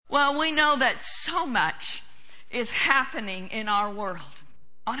Well, we know that so much is happening in our world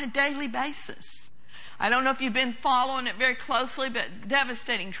on a daily basis. I don't know if you've been following it very closely, but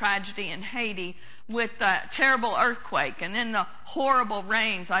devastating tragedy in Haiti with the terrible earthquake and then the horrible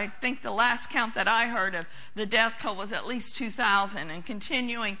rains. I think the last count that I heard of the death toll was at least 2,000 and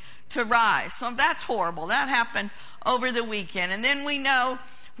continuing to rise. So that's horrible. That happened over the weekend. And then we know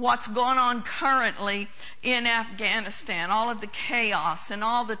what's going on currently in Afghanistan, all of the chaos and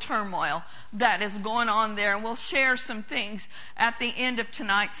all the turmoil that is going on there. And we'll share some things at the end of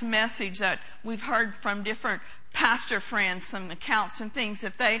tonight's message that we've heard from different pastor friends, some accounts and things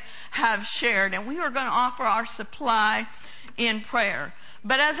that they have shared. And we are going to offer our supply in prayer.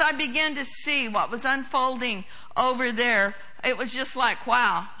 But as I began to see what was unfolding over there, it was just like,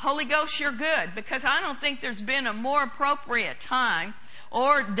 wow, Holy Ghost, you're good. Because I don't think there's been a more appropriate time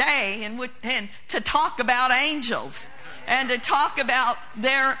or day and to talk about angels and to talk about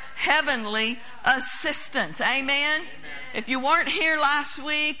their heavenly assistance. Amen? If you weren't here last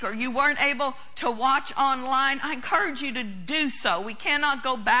week or you weren't able to watch online, I encourage you to do so. We cannot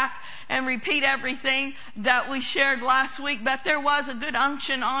go back and repeat everything that we shared last week, but there was a good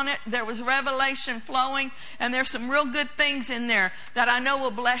unction on it. There was revelation flowing, and there's some real good things in there that I know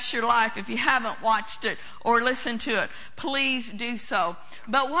will bless your life. If you haven't watched it or listened to it, please do so.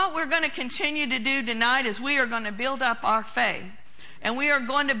 But what we're going to continue to do tonight is we are going to build up our faith. And we are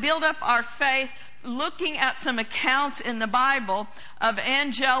going to build up our faith looking at some accounts in the Bible of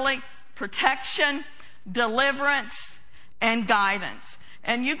angelic protection, deliverance, and guidance.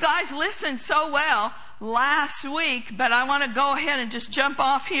 And you guys listened so well last week, but I want to go ahead and just jump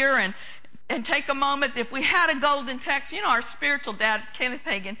off here and take a moment. If we had a golden text, you know, our spiritual dad, Kenneth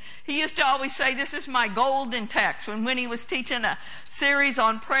Hagin, he used to always say, this is my golden text when he was teaching a series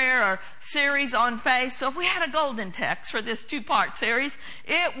on prayer or series on faith. So if we had a golden text for this 2-part series,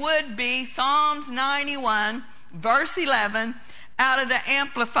 it would be Psalms 91, verse 11, out of the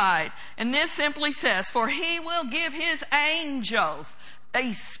Amplified. And this simply says, for he will give his angels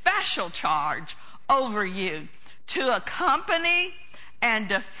a special charge over you to accompany and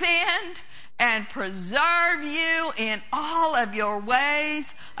defend and preserve you in all of your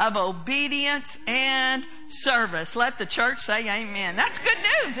ways of obedience and service. Let the church say amen. That's good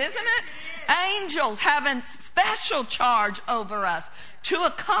news, isn't it? Angels having special charge over us, to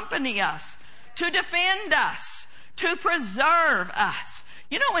accompany us, to defend us, to preserve us.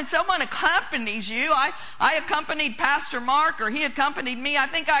 You know, when someone accompanies you, I accompanied Pastor Mark, or he accompanied me. I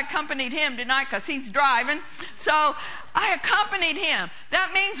think I accompanied him tonight because he's driving. So I accompanied him.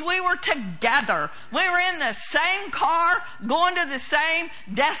 That means we were together. We were in the same car, going to the same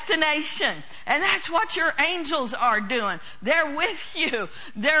destination. And that's what your angels are doing. They're with you.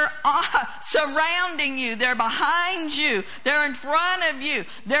 They're surrounding you. They're behind you. They're in front of you.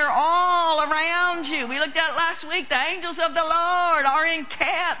 They're all around you. We looked at it last week. The angels of the Lord are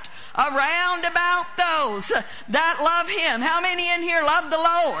encamped around about those that love Him. How many in here love the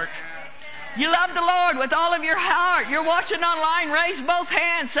Lord? You love the Lord with all of your heart. You're watching online, raise both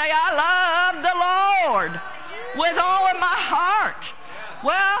hands. Say, I love the Lord with all of my heart.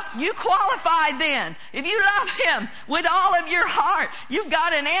 Well, you qualify then. If you love Him with all of your heart, you've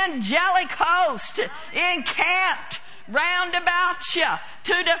got an angelic host encamped round about you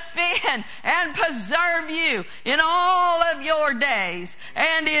to defend and preserve you in all of your days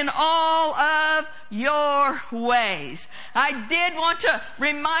and in all of your ways. I did want to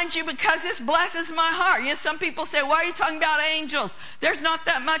remind you, because this blesses my heart. You know, some people say, why are you talking about angels? There's not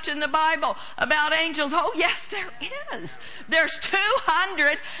that much in the Bible about angels. Oh, yes, there is. There's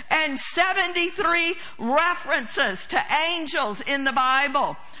 273 references to angels in the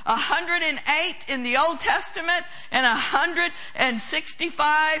Bible. 108 in the Old Testament and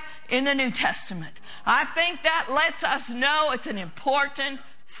 165 in the New Testament. I think that lets us know it's an important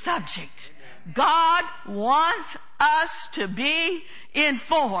subject. God wants us to be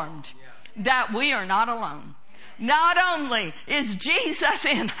informed that we are not alone. Not only is Jesus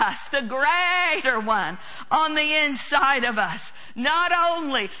in us, the greater one on the inside of us, not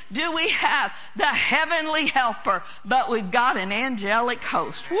only do we have the heavenly helper, but we've got an angelic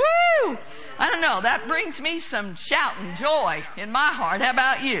host. Woo! I don't know, that brings me some shouting joy in my heart. How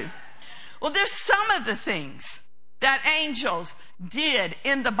about you? Well, there's some of the things that angels did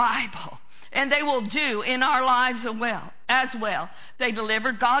in the Bible, and they will do in our lives as well. They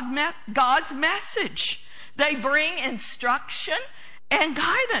deliver God's message. They bring instruction and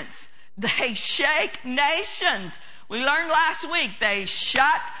guidance. They shake nations. We learned last week they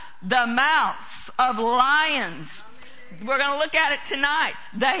shut the mouths of lions. We're going to look at it tonight.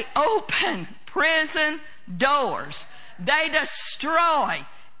 They open prison doors. They destroy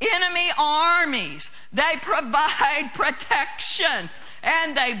enemy armies. They provide protection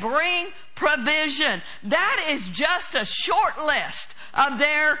and they bring provision. That is just a short list of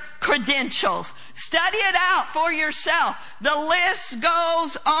their credentials. Study it out for yourself. The list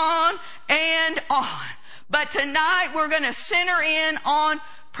goes on and on. But tonight we're going to center in on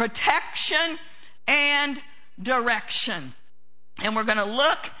protection and direction. And we're going to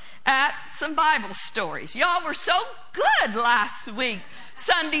look at some Bible stories. Y'all were so good last week,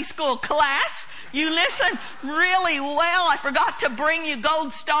 Sunday school class. You listened really well. I forgot to bring you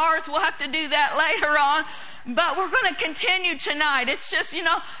gold stars. We'll have to do that later on. But we're going to continue tonight. It's just,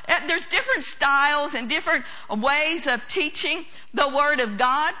 there's different styles and different ways of teaching the Word of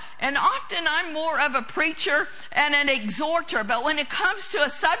God. And often I'm more of a preacher and an exhorter. But when it comes to a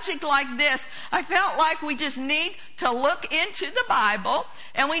subject like this, I felt like we just need to look into the Bible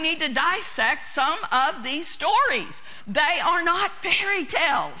and we need to dissect some of these stories. They are not fairy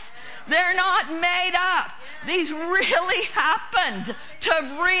tales. They're not made up. These really happened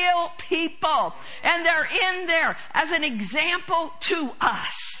to real people. And they're in there as an example to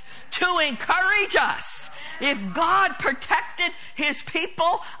us, to encourage us. If God protected His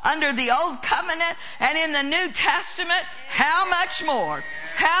people under the Old Covenant and in the New Testament, how much more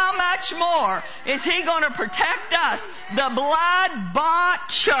is He going to protect us, the blood-bought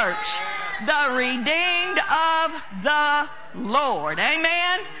church, the redeemed of the Lord.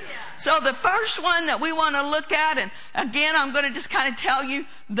 Amen? So the first one that we want to look at, and again, I'm going to just kind of tell you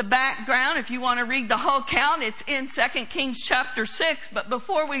the background. If you want to read the whole count, it's in 2 Kings chapter 6. But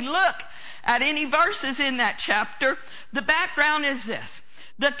before we look at any verses in that chapter, the background is this.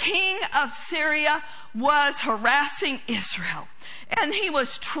 The king of Syria was harassing Israel, and he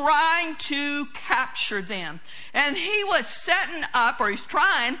was trying to capture them. And he was he's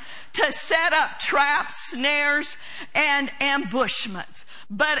trying to set up traps, snares, and ambushments.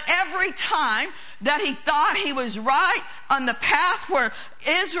 But every time that he thought he was right on the path where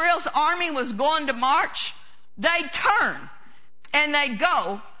Israel's army was going to march, they'd turn and they'd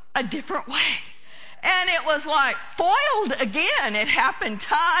go a different way. And it was like foiled again. It happened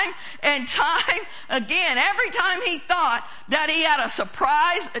time and time again. Every time he thought that he had a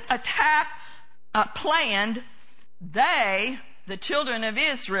surprise attack planned, the children of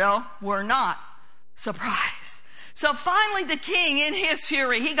Israel, were not surprised. So finally the king, in his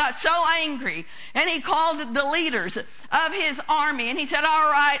fury, he got so angry and he called the leaders of his army and he said, all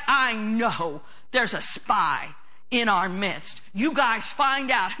right, I know there's a spy in our midst. You guys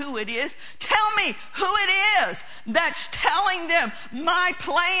find out who it is. Tell me who it is that's telling them my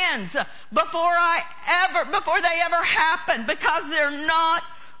plans before they ever happen, because they're not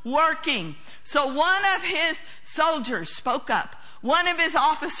working. So one of his soldiers spoke up. One of his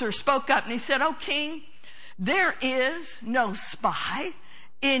officers spoke up and he said, "Oh, king, there is no spy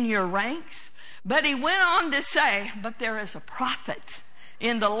in your ranks." But he went on to say, "But there is a prophet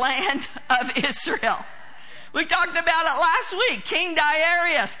in the land of Israel." We talked about it last week. King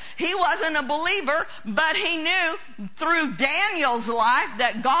Darius, he wasn't a believer, but he knew through Daniel's life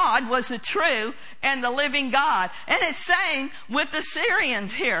that God was the true and the living God. And it's saying with the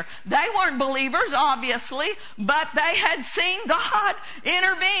Syrians here, they weren't believers, obviously, but they had seen God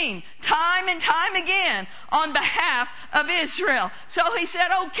intervene time and time again on behalf of Israel. So he said,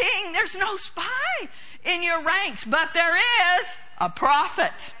 "Oh, king, there's no spy in your ranks, but there is a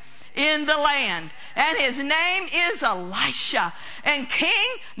prophet in the land, and his name is Elisha. And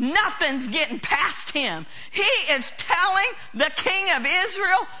king, nothing's getting past him. He is telling the king of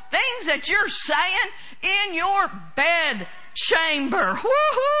Israel things that you're saying in your bed chamber."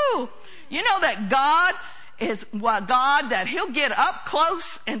 Woohoo! You know that God is God, that He'll get up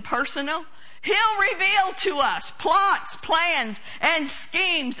close and personal. He'll reveal to us plots, plans, and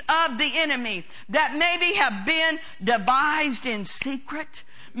schemes of the enemy that maybe have been devised in secret.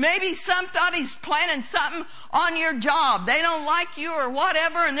 Maybe some thought he's planning something on your job. They don't like you or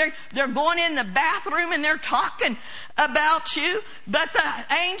whatever, and they're going in the bathroom and they're talking about you. But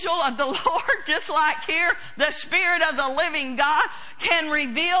the angel of the Lord, just like here, the Spirit of the living God, can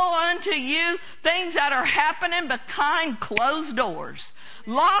reveal unto you things that are happening behind closed doors.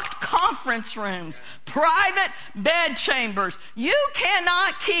 Locked conference rooms, private bed chambers. You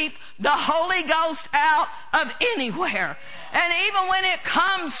cannot keep the Holy Ghost out of anywhere. And even when it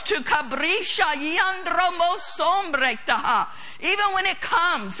comes to Kabrisha Yandromo Sombretaha, even when it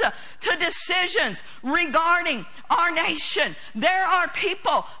comes to decisions regarding our nation, there are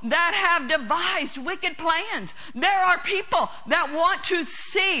people that have devised wicked plans. There are people that want to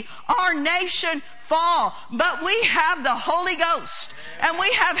see our nation fall. But we have the Holy Ghost, and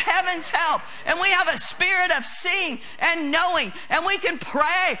we have heaven's help, and we have a spirit of seeing and knowing, and we can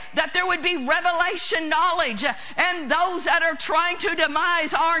pray that there would be revelation knowledge. And those that are trying to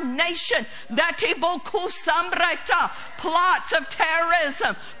demise our nation, that plots of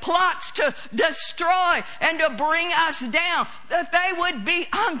terrorism, plots to destroy and to bring us down, that they would be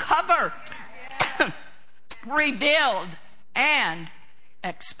uncovered, revealed, and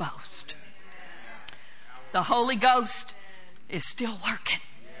exposed. The Holy Ghost is still working.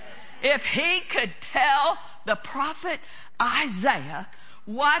 If he could tell the prophet Isaiah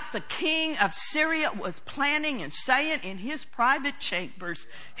what the king of Syria was planning and saying in his private chambers,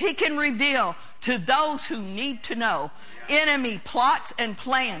 he can reveal to those who need to know enemy plots and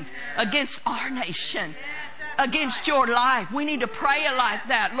plans against our nation, against your life. We need to pray it like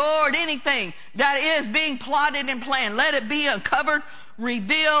that. Lord, anything that is being plotted and planned, let it be uncovered,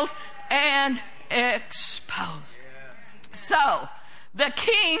 revealed, and exposed. So, the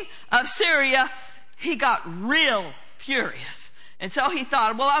king of Syria, he got real furious. And so he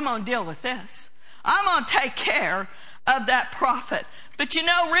thought, well, I'm going to deal with this. I'm going to take care of that prophet. But you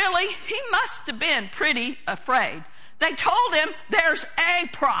know, really, he must have been pretty afraid. They told him there's a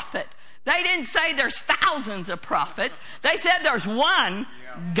prophet. They didn't say there's thousands of prophets. They said there's one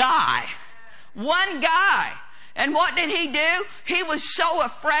guy. One guy. And what did he do? He was so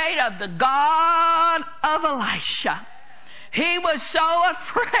afraid of the God of Elisha. He was so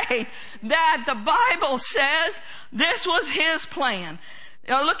afraid that the Bible says this was his plan.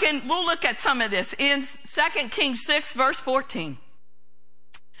 Now we'll look at some of this in 2 Kings 6 verse 14.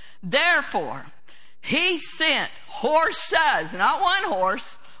 Therefore, he sent horses, not one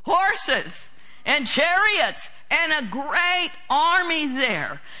horse, horses and chariots and a great army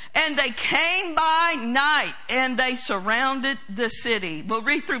there. And they came by night and they surrounded the city. We'll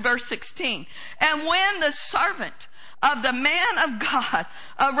read through verse 16. And when the servant of the man of God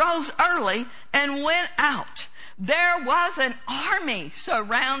arose early and went out, there was an army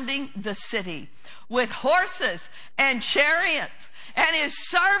surrounding the city with horses and chariots. And his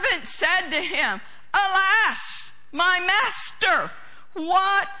servant said to him, Alas, my master,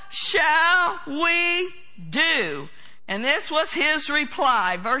 what shall we do? And this was his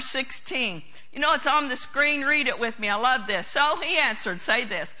reply, verse 16. You know, it's on the screen. Read it with me. I love this. So he answered, say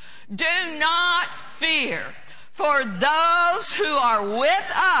this, do not fear, for those who are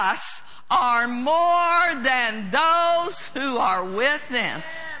with us are more than those who are with them.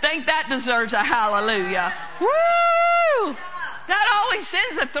 Think that deserves a hallelujah. Woo! That always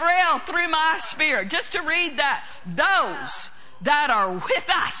sends a thrill through my spirit just to read that. Those that are with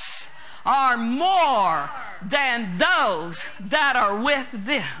us are more than those that are with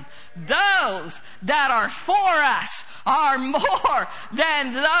them. Those that are for us are more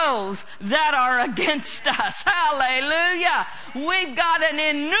than those that are against us. Hallelujah. We've got an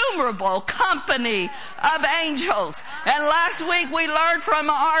innumerable company of angels. And last week we learned from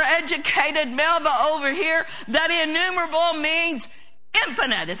our educated Melba over here that innumerable means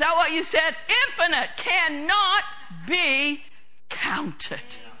infinite. Is that what you said? Infinite, cannot be counted.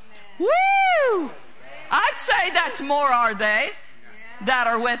 Woo! I'd say that's more, are they, that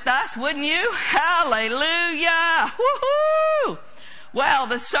are with us, wouldn't you? Hallelujah! Woohoo! Well,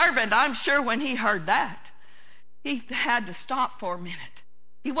 the servant, I'm sure when he heard that, he had to stop for a minute.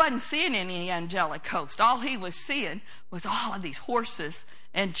 He wasn't seeing any angelic host. All he was seeing was all of these horses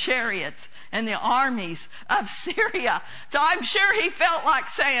and chariots and the armies of Syria. So I'm sure he felt like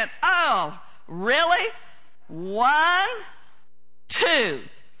saying, oh, really? 1, 2.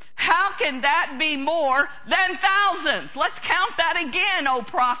 How can that be more than thousands? Let's count that again, O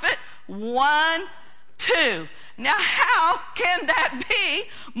prophet. 1, 2. Now, how can that be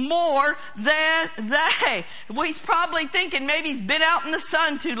more than they? Well, he's probably thinking maybe he's been out in the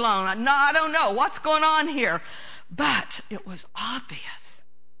sun too long. No, I don't know. What's going on here? But it was obvious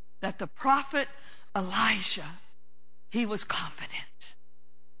that the prophet Elijah, he was confident.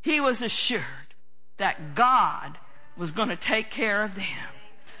 He was assured that God was going to take care of them.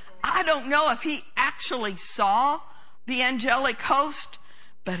 I don't know if he actually saw the angelic host,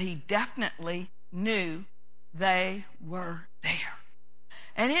 but he definitely knew they were there.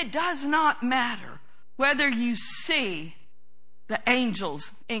 And it does not matter whether you see the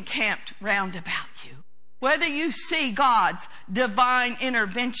angels encamped round about you. whether you see God's divine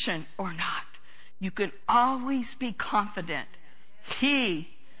intervention or not, you can always be confident He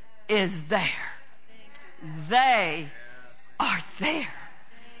is there. They are there.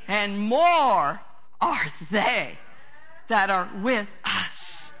 And more are they that are with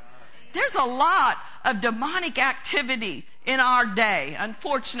us. There's a lot of demonic activity in our day,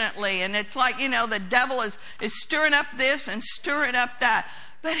 unfortunately. And it's like, the devil is stirring up this and stirring up that.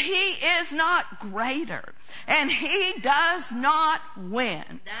 But he is not greater. And he does not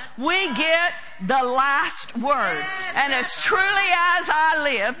win. We get the last word. And as truly as I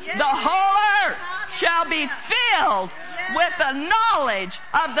live, the whole earth shall be filled with the knowledge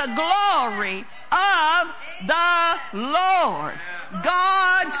of the glory of the Lord.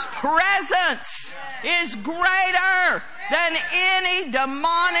 God's presence is greater than any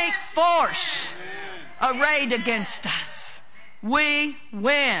demonic force arrayed against us. We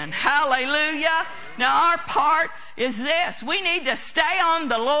win. Hallelujah. Now our part is this. We need to stay on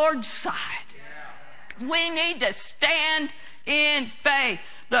the Lord's side. We need to stand in faith.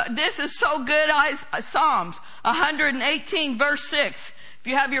 This is so good. Psalms 118 verse 6. If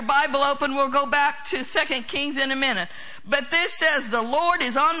you have your Bible open, we'll go back to 2 Kings in a minute. But this says, the Lord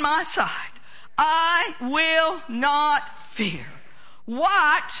is on my side. I will not fear.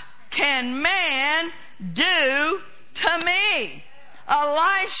 What can man do to me?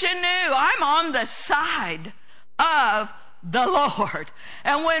 Elisha knew, I'm on the side of the Lord.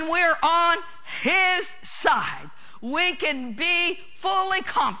 And when we're on His side, we can be fully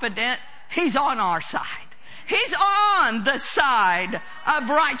confident He's on our side. He's on the side of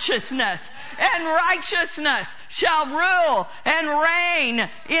righteousness, and righteousness shall rule and reign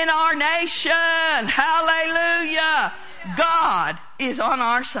in our nation. Hallelujah. God is on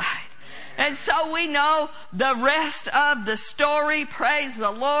our side. And so we know the rest of the story. Praise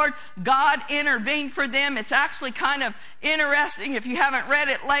the Lord. God intervened for them. It's actually kind of interesting, if you haven't read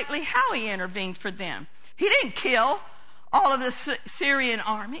it lately, how He intervened for them. He didn't kill all of the Syrian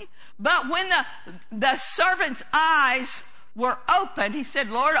army. But when the servant's eyes were opened, he said,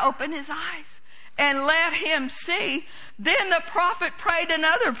 Lord, open his eyes and let him see. Then the prophet prayed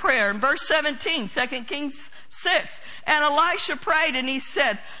another prayer in verse 17, 2 Kings 6. And Elisha prayed and he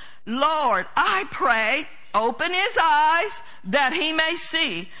said, Lord, I pray, open his eyes that he may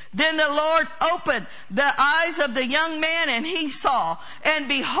see. Then the Lord opened the eyes of the young man and he saw. And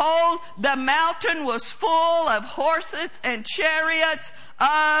behold, the mountain was full of horses and chariots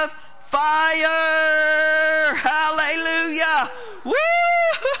of fire. Hallelujah. Woo!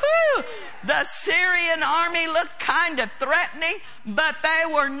 The Syrian army looked kind of threatening, but they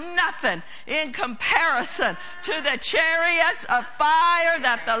were nothing in comparison to the chariots of fire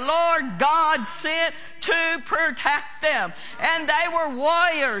that the Lord God sent to protect them. And they were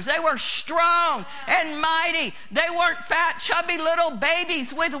warriors. They were strong and mighty. They weren't fat, chubby little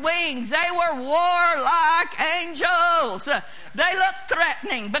babies with wings. They were warlike angels. They looked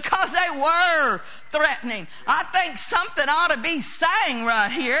threatening because they were threatening. I think something ought to be sang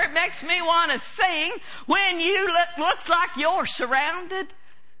right here. It makes me want to sing. When you looks like you're surrounded,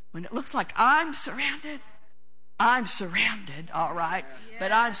 when it looks like I'm surrounded, all right,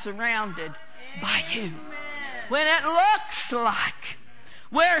 but I'm surrounded by you. When it looks like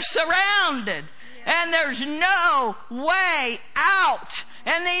we're surrounded and there's no way out,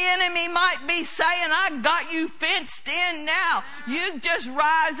 and the enemy might be saying, I got you fenced in now. You just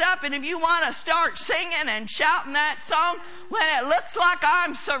rise up, and if you want to start singing and shouting that song, when it looks like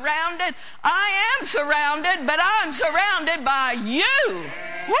I'm surrounded, I am surrounded, but I'm surrounded by you.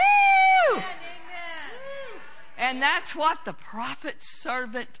 Woo! And that's what the prophet's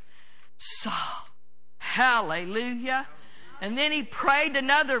servant saw. Hallelujah. And then he prayed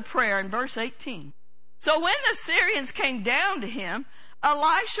another prayer in verse 18. So when the Syrians came down to him,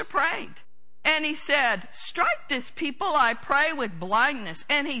 Elisha prayed, and he said, strike this people, I pray, with blindness.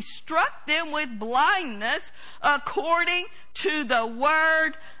 And he struck them with blindness according to the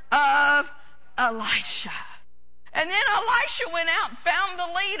word of Elisha. And then Elisha went out and found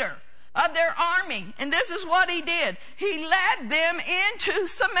the leader of their army. And this is what he did. He led them into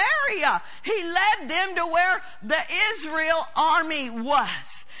Samaria. He led them to where the Israel army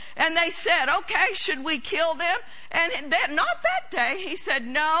was. And they said, okay, should we kill them? And not that day. He said,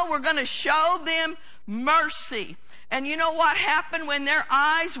 no, we're going to show them mercy. And you know what happened when their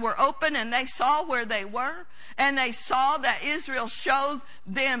eyes were open and they saw where they were? And they saw that Israel showed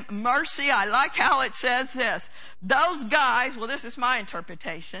them mercy. I like how it says this. Those guys, well, this is my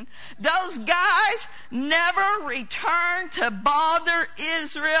interpretation. Those guys never returned to bother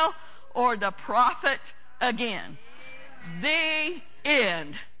Israel or the prophet again. The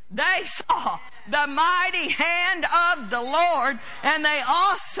end. They saw the mighty hand of the Lord, and they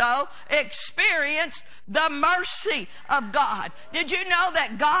also experienced the mercy of God. Did you know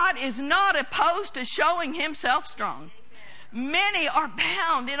that God is not opposed to showing himself strong? Many are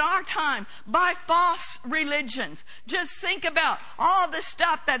bound in our time by false religions. Just think about all the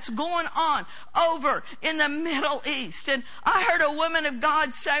stuff that's going on over in the Middle East. And I heard a woman of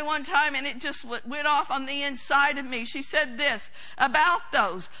God say one time, and it just went off on the inside of me. She said this about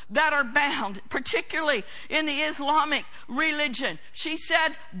those that are bound, particularly in the Islamic religion. She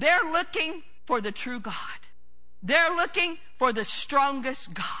said, they're looking for the true God. They're looking for the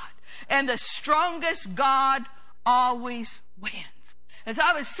strongest God. And the strongest God always wins. As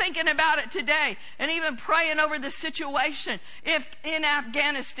I was thinking about it today and even praying over the situation if in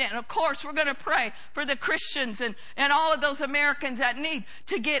Afghanistan, of course we're going to pray for the Christians and all of those Americans that need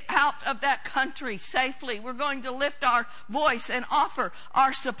to get out of that country safely. We're going to lift our voice and offer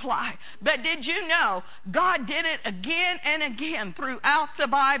our supply. But did you know God did it again and again throughout the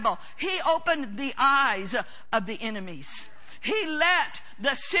Bible? He opened the eyes of the enemies. He let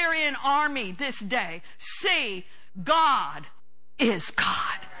the Syrian army this day see God is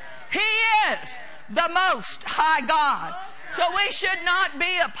God. He is the Most High God. So we should not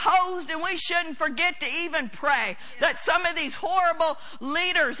be opposed, and we shouldn't forget to even pray that some of these horrible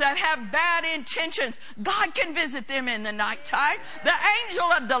leaders that have bad intentions, God can visit them in the nighttime. The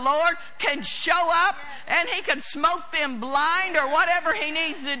angel of the Lord can show up and he can smoke them blind or whatever he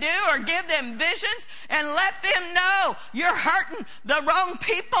needs to do, or give them visions and let them know you're hurting the wrong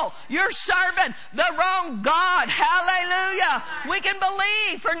people. You're serving the wrong God. Hallelujah. We can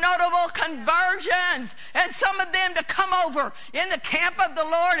believe for notable conversions and some of them to come over in the camp of the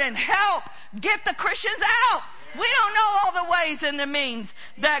Lord and help get the Christians out. We don't know all the ways and the means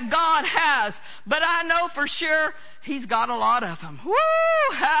that God has, but I know for sure he's got a lot of them.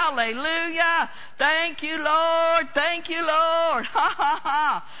 Woo! Hallelujah. Thank you, Lord. Thank you, Lord. Ha ha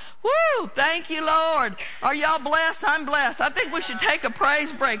ha. Woo! Thank you, Lord. Are y'all blessed? I'm blessed. I think we should take a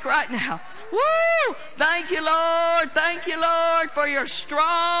praise break right now. Woo! Thank you, Lord. Thank you, Lord, for your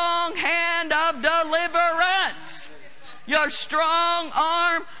strong hand of deliverance. Your strong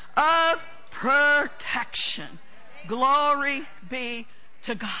arm of protection. Glory be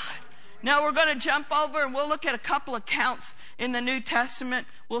to God. Now we're going to jump over and we'll look at a couple of accounts in the New Testament.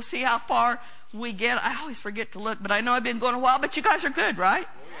 We'll see how far we get. I always forget to look, but I know I've been going a while, but you guys are good, right?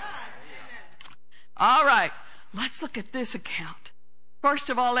 All right. Let's look at this account.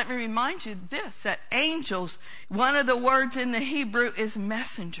 First of all, let me remind you this, that angels, one of the words in the Hebrew is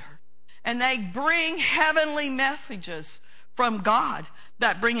messenger. And they bring heavenly messages from God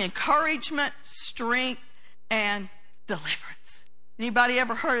that bring encouragement, strength, and deliverance. Anybody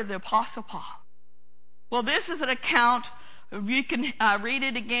ever heard of the Apostle Paul? Well, this is an account. You can read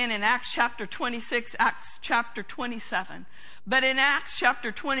it again in Acts chapter 26, Acts chapter 27. But in Acts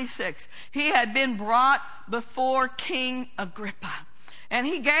chapter 26, he had been brought before King Agrippa. And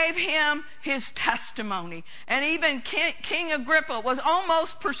he gave him his testimony. And even King Agrippa was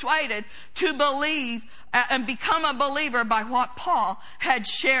almost persuaded to believe and become a believer by what Paul had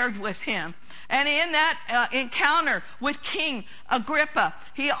shared with him. And in that encounter with King Agrippa,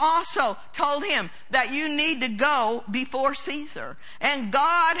 he also told him that you need to go before Caesar. And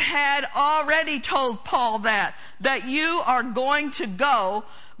God had already told Paul that you are going to go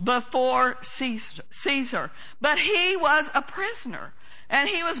before Caesar. But he was a prisoner. And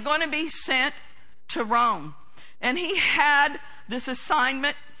he was going to be sent to Rome. And he had this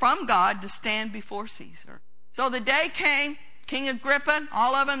assignment from God to stand before Caesar. So the day came, King Agrippa,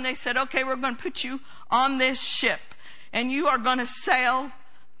 all of them, they said, okay, we're going to put you on this ship. And you are going to sail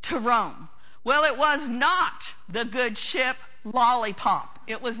to Rome. Well, it was not the good ship Lollipop.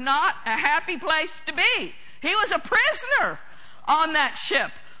 It was not a happy place to be. He was a prisoner on that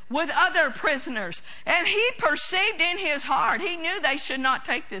ship with other prisoners. And he perceived in his heart, he knew they should not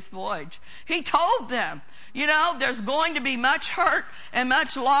take this voyage. He told them, you know, there's going to be much hurt and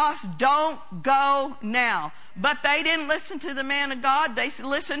much loss. Don't go now. But they didn't listen to the man of God. They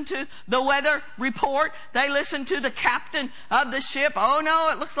listened to the weather report. They listened to the captain of the ship. Oh no,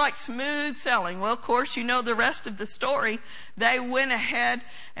 it looks like smooth sailing. Well, of course, you know the rest of the story. They went ahead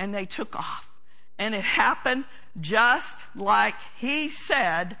and they took off. And it happened just like he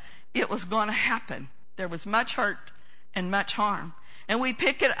said it was going to happen. There was much hurt and much harm. And we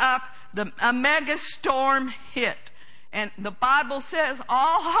pick it up, a mega storm hit. And the Bible says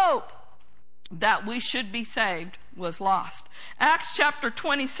all hope that we should be saved was lost. Acts chapter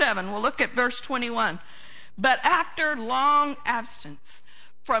 27, we'll look at verse 21. But after long absence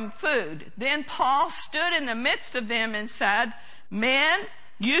from food, then Paul stood in the midst of them and said, men,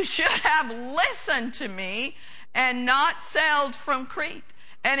 you should have listened to me and not sailed from Crete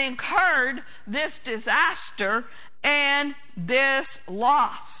and incurred this disaster and this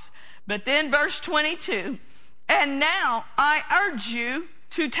loss. But then verse 22, and now I urge you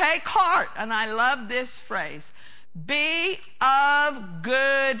to take heart. And I love this phrase. Be of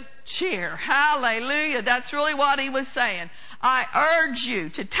good cheer. Hallelujah. That's really what he was saying. I urge you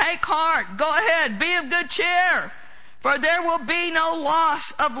to take heart. Go ahead. Be of good cheer. For there will be no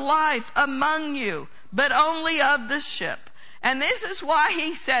loss of life among you, but only of the ship. And this is why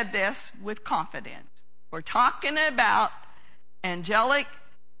he said this with confidence. We're talking about angelic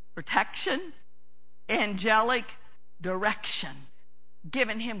protection, angelic direction,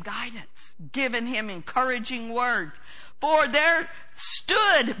 giving him guidance, giving him encouraging words. For there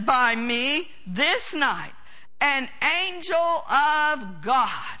stood by me this night an angel of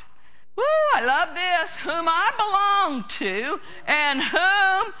God. Woo, I love this. Whom I belong to and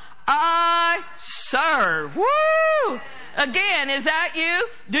whom I serve. Woo! Again, is that you?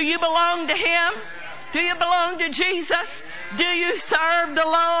 Do you belong to him? Do you belong to Jesus? Do you serve the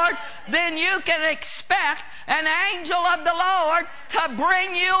Lord? Then you can expect an angel of the Lord to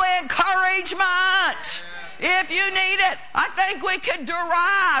bring you encouragement. If you need it, I think we could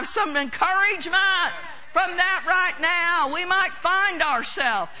derive some encouragement from that right now. We might find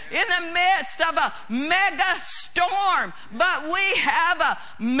ourselves in the midst of a mega storm, but we have a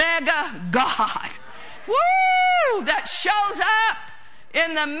mega God. Woo! That shows up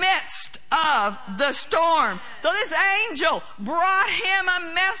in the midst of the storm. So this angel brought him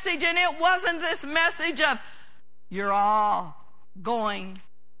a message, and it wasn't this message of, you're all going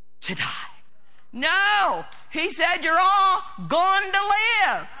to die. No, he said you're all going to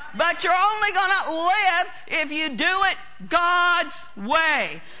live, but you're only going to live if you do it God's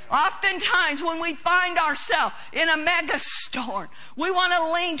way. Oftentimes when we find ourselves in a mega storm, we want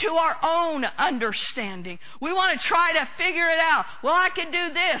to lean to our own understanding. We want to try to figure it out. Well, I could do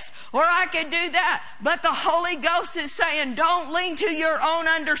this or I could do that. But the Holy Ghost is saying, don't lean to your own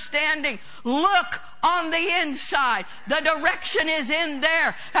understanding. Look on the inside. The direction is in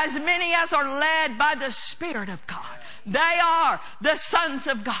there. As many as are led by the Spirit of God, they are the sons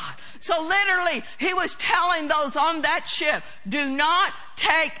of God. So literally, he was telling those on that ship, do not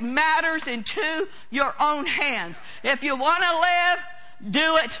take matters into your own hands. If you want to live,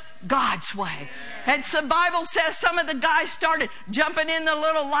 do it God's way. And the Bible says some of the guys started jumping in the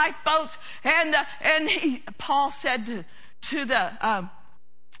little lifeboats, and Paul said to the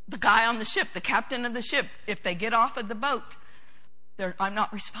guy on the ship, the captain of the ship, if they get off of the boat, I'm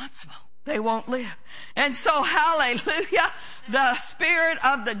not responsible. They won't live. And so, hallelujah, the Spirit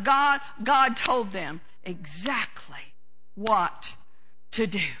of the God told them exactly what to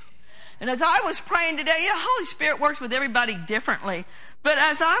do. And as I was praying today, the Holy Spirit works with everybody differently. But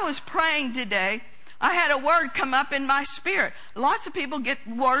as I was praying today, I had a word come up in my spirit. Lots of people get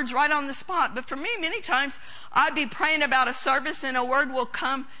words right on the spot. But for me, many times, I'd be praying about a service and a word will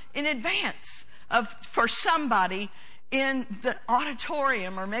come in advance for somebody in the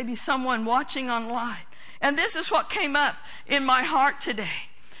auditorium or maybe someone watching online. And this is what came up in my heart today.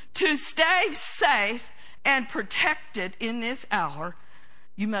 To stay safe and protected in this hour,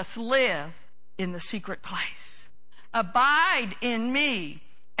 you must live in the secret place. Abide in me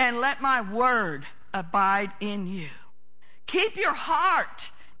and let my word abide in you. Keep your heart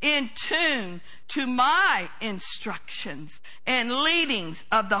in tune to my instructions and leadings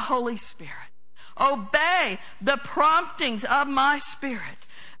of the Holy Spirit. Obey the promptings of my Spirit.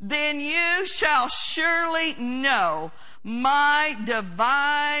 Then you shall surely know my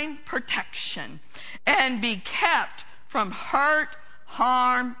divine protection and be kept from hurt,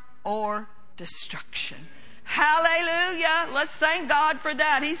 harm, or destruction. Hallelujah. Let's thank God for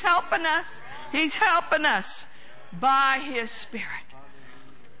that. He's helping us. He's helping us by His Spirit.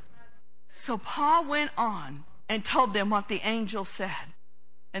 So Paul went on and told them what the angel said.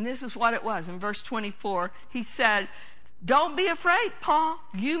 And this is what it was. In verse 24, he said, don't be afraid, Paul.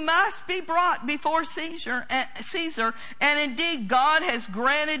 You must be brought before Caesar. And indeed, God has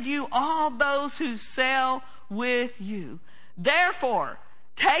granted you all those who sail with you. Therefore,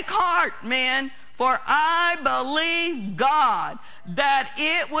 take heart, men, for I believe God that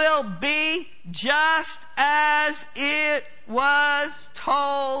it will be just as it was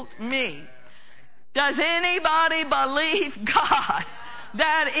told me. Does anybody believe God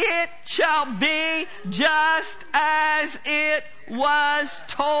that it shall be just as it was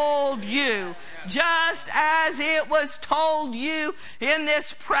told you. Just as it was told you in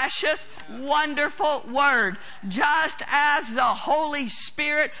this precious, wonderful word. Just as the Holy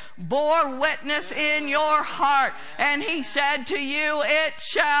Spirit bore witness in your heart. And He said to you, it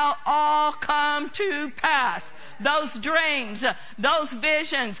shall all come to pass. Those dreams, those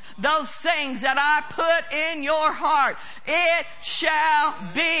visions, those things that I put in your heart, it shall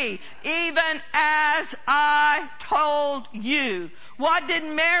be even as I told you. What did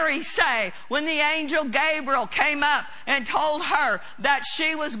Mary say when the angel Gabriel came up and told her that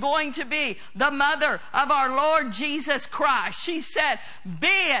she was going to be the mother of our Lord Jesus Christ? She said, be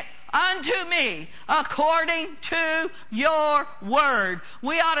it unto me according to your word.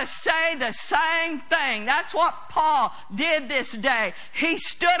 We ought to say the same thing. That's what Paul did this day. He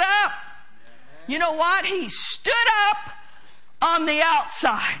stood up. You know what? He stood up on the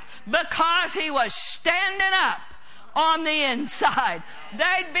outside because he was standing up on the inside.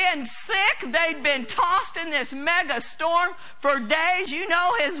 They'd been sick. They'd been tossed in this mega storm for days. You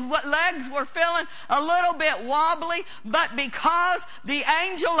know, his legs were feeling a little bit wobbly, but because the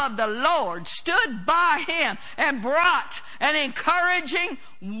angel of the Lord stood by him and brought an encouraging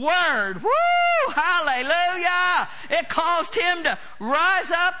word. Woo! Hallelujah! It caused him to rise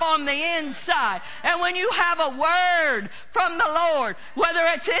up on the inside. And when you have a word from the Lord, whether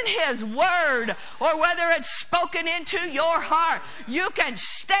it's in His word or whether it's spoken into your heart, you can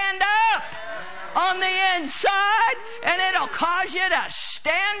stand up on the inside and it'll cause you to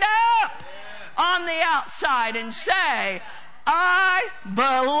stand up on the outside and say, I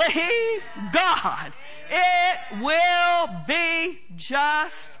believe God. It will be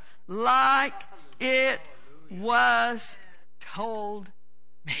just like it was told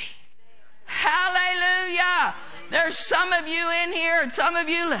me. Hallelujah. There's some of you in here and some of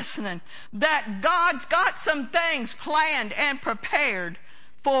you listening that God's got some things planned and prepared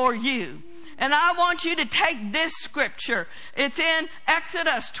for you. And I want you to take this scripture. It's in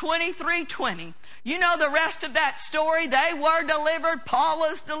Exodus 23:20. You know the rest of that story. They were delivered. Paul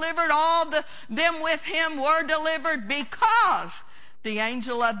was delivered. All them with him were delivered because the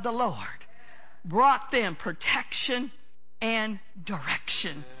angel of the Lord brought them protection and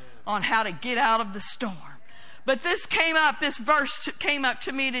direction on how to get out of the storm. But this verse came up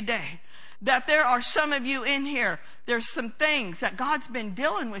to me today, that there are some of you in here, there's some things that God's been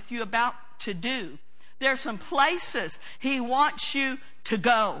dealing with you about to do. There's some places He wants you to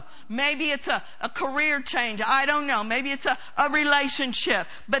go. Maybe it's a career change. I don't know. Maybe it's a relationship.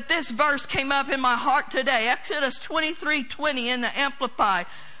 But this verse came up in my heart today. Exodus 23:20 in the Amplified.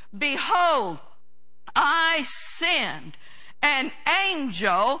 Behold, I send an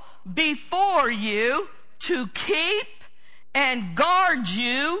angel before you to keep and guard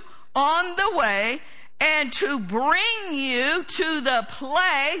you on the way and to bring you to the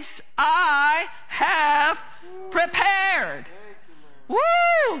place I have prepared.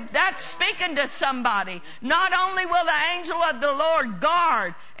 Woo! That's speaking to somebody. Not only will the angel of the Lord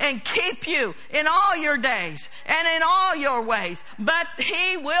guard and keep you in all your days and in all your ways, but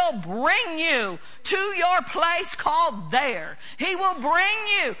He will bring you to your place called there. He will bring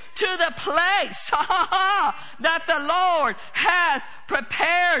you to the place that the Lord has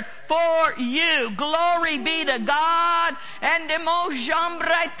prepared for you. Glory be to God. And on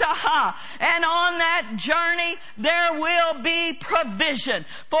that journey there will be provision.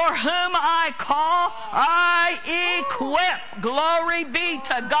 For whom I call, I equip. Glory be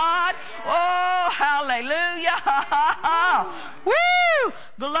to God. Oh, hallelujah. Woo!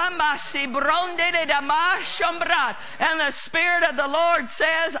 And the Spirit of the Lord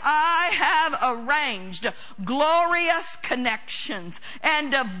says, I have arranged glorious connections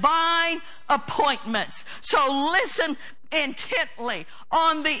and divine appointments. So listen intently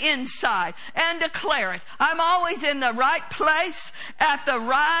on the inside and declare it. I'm always in the right place at the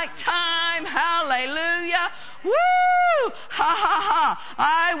right time. Hallelujah. Woo! Ha ha ha.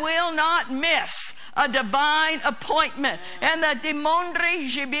 I will not miss a divine appointment. And the dimondri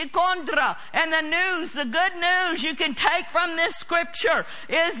jibikondra, and the news, the good news you can take from this scripture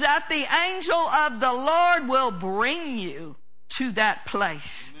is that the angel of the Lord will bring you to that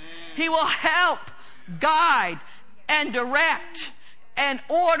place. He will help, guide, and direct and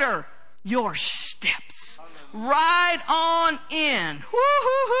order your steps. Right on in.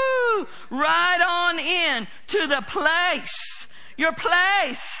 Woo-hoo-hoo. Right on in to the place. Your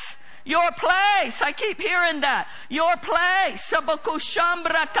place. Your place. I keep hearing that. Your place.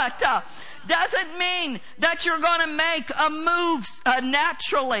 Doesn't mean that you're going to make a move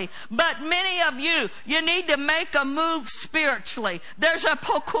naturally. But many of you need to make a move spiritually. There's a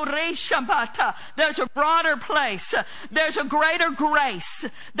pokure shambata. There's a broader place. There's a greater grace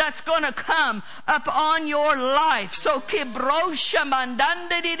that's going to come upon your life. So kibro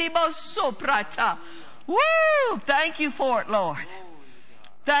shamandandedibosoprata. Woo! Thank you for it, Lord.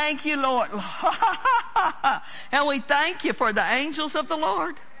 Thank you, Lord. And we thank you for the angels of the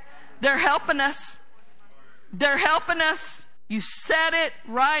Lord. They're helping us. They're helping us. You said it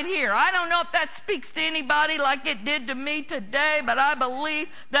right here. I don't know if that speaks to anybody like it did to me today, but I believe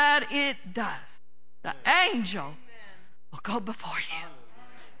that it does. The angel will go before you.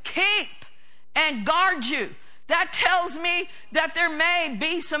 Keep and guard you. That tells me that there may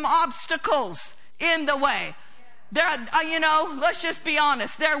be some obstacles in the way. There, let's just be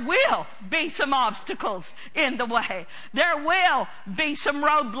honest. There will be some obstacles in the way. There will be some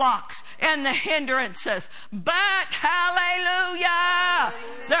roadblocks and the hindrances. But hallelujah,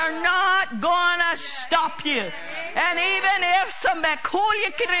 they're not gonna stop you. And even if some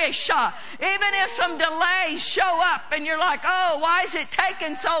delays show up and you're like, oh, why is it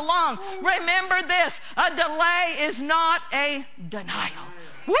taking so long? Remember this, a delay is not a denial.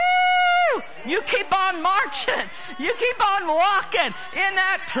 Woo! You keep on marching. You keep on walking in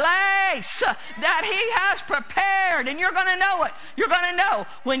that place that He has prepared. And you're going to know it. You're going to know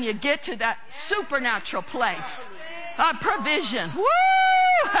when you get to that supernatural place of provision. Woo!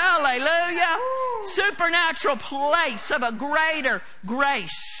 Hallelujah. Supernatural place of a greater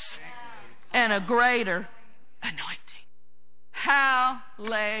grace and a greater anointing.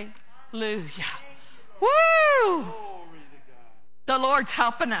 Hallelujah. Woo! The Lord's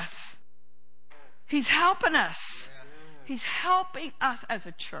helping us. He's helping us. He's helping us as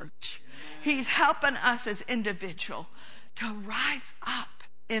a church. He's helping us as individuals to rise up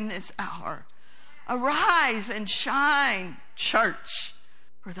in this hour. Arise and shine, church,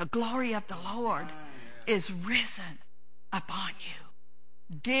 for the glory of the Lord is risen upon you.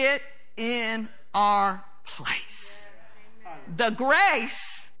 Get in our place. The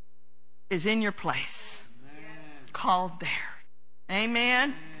grace is in your place. Called there.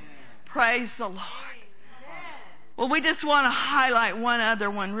 Amen. Praise the Lord. Well, we just want to highlight one other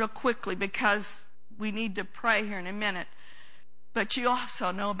one real quickly because we need to pray here in a minute. But you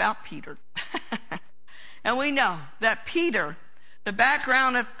also know about Peter. And we know that Peter, the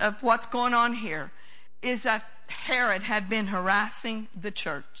background of what's going on here is that Herod had been harassing the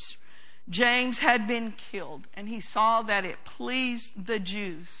church. James had been killed, and he saw that it pleased the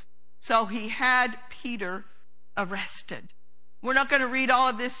Jews. So he had Peter arrested. We're not going to read all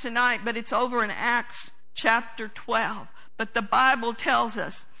of this tonight, but it's over in Acts chapter 12. But the Bible tells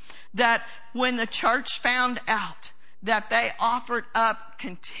us that when the church found out that they offered up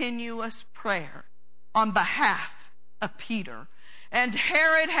continuous prayer on behalf of Peter, and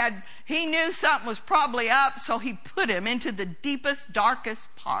Herod he knew something was probably up, so he put him into the deepest,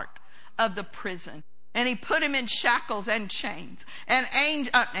 darkest part of the prison. And he put him in shackles and chains, and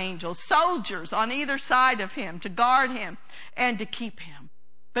soldiers on either side of him to guard him and to keep him.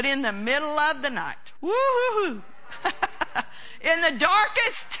 But in the middle of the night, woo-hoo-hoo, in the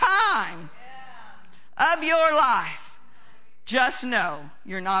darkest time of your life, just know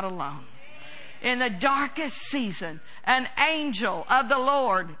you're not alone. In the darkest season, an angel of the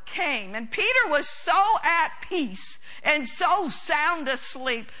Lord came, and Peter was so at peace and so sound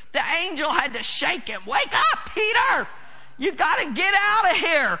asleep, the angel had to shake him. Wake up, Peter! You got to get out of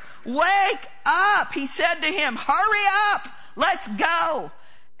here. Wake up. He said to him, hurry up. Let's go.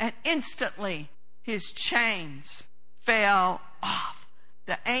 And instantly his chains fell off.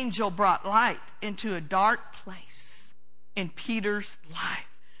 The angel brought light into a dark place in Peter's life.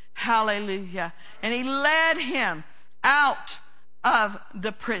 Hallelujah. And he led him out of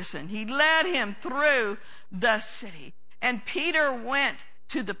the prison. He led him through the city. And Peter went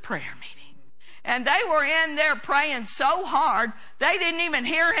to the prayer meeting. And they were in there praying so hard, they didn't even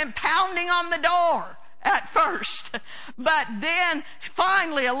hear him pounding on the door at first. But then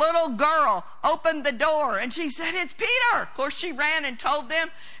finally a little girl opened the door and she said, it's Peter. Of course she ran and told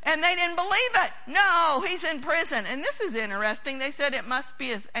them, and they didn't believe it. No, he's in prison. And this is interesting. They said it must be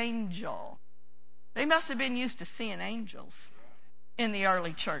his angel. They must have been used to seeing angels in the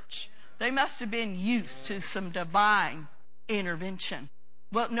early church. They must have been used to some divine intervention.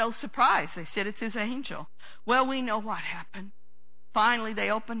 Well, no surprise. They said it's his angel. Well, we know what happened. Finally, they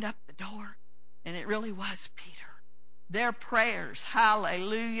opened up the door. And it really was Peter. Their prayers,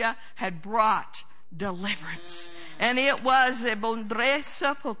 hallelujah, had brought deliverance. And it was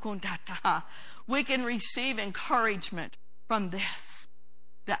we can receive encouragement from this.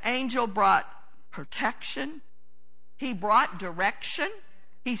 The angel brought protection. He brought direction.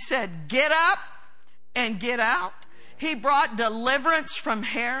 He said, get up and get out. He brought deliverance from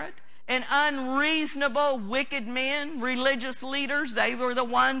Herod and unreasonable, wicked men, religious leaders. They were the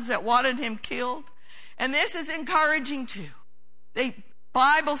ones that wanted him killed. And this is encouraging too. The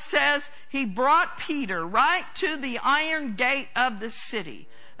Bible says he brought Peter right to the iron gate of the city.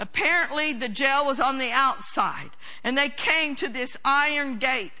 Apparently the jail was on the outside. And they came to this iron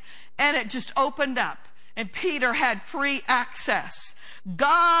gate and it just opened up. And Peter had free access.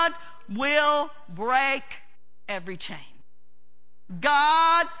 God will break every chain.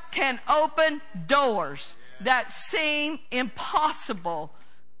 God can open doors that seem impossible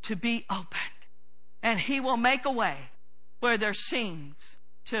to be opened. And he will make a way where there seems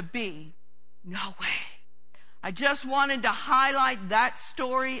to be no way. I just wanted to highlight that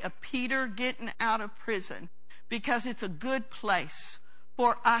story of Peter getting out of prison because it's a good place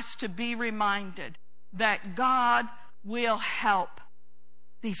for us to be reminded that God will help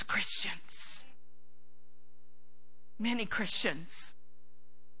these Christians. Many Christians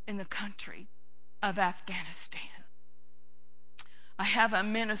in the country of Afghanistan. I have a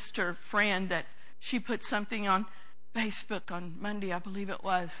minister friend that she put something on Facebook on Monday, I believe it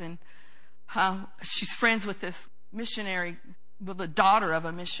was, and she's friends with this missionary, well, the daughter of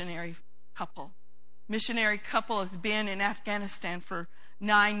a missionary couple. Missionary couple has been in Afghanistan for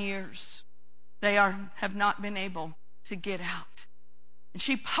 9 years. They have not been able to get out. And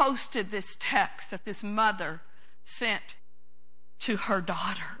she posted this text that this mother sent to her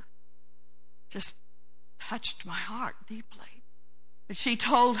daughter. Just touched my heart deeply. But she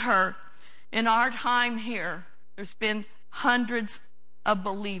told her, in our time here, there's been hundreds of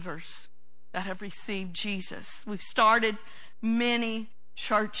believers that have received Jesus. We've started many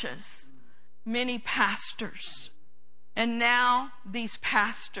churches, many pastors. And now these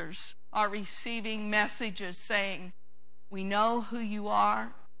pastors are receiving messages saying, we know who you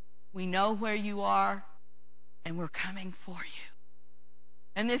are, we know where you are, and we're coming for you.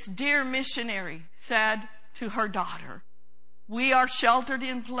 And this dear missionary said to her daughter, we are sheltered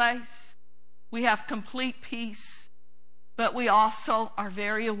in place, we have complete peace, but we also are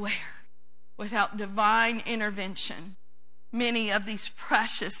very aware, without divine intervention, many of these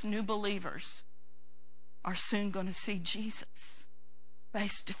precious new believers are soon going to see Jesus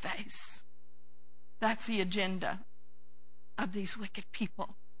face to face. That's the agenda of these wicked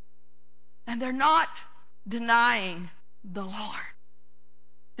people. And they're not denying the Lord.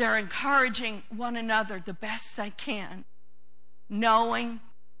 They're encouraging one another the best they can, knowing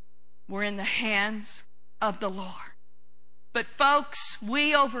we're in the hands of the Lord. But folks,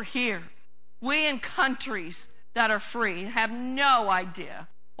 we over here, we in countries that are free, have no idea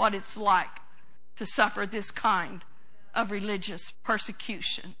what it's like to suffer this kind of religious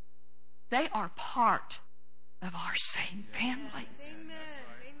persecution. They are part of our same family.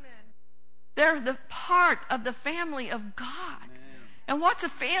 They're the part of the family of God. And what's a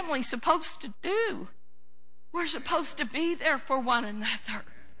family supposed to do? We're supposed to be there for one another.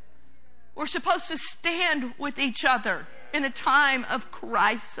 We're supposed to stand with each other in a time of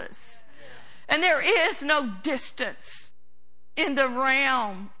crisis. And there is no distance in the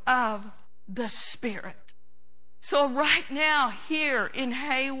realm of the Spirit. So right now, here in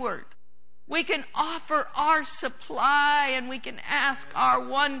Hayward, we can offer our supply and we can ask our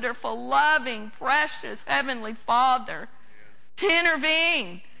wonderful, loving, precious Heavenly Father to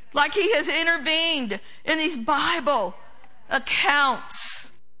intervene like He has intervened in these Bible accounts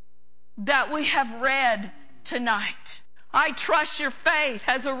that we have read tonight. I trust your faith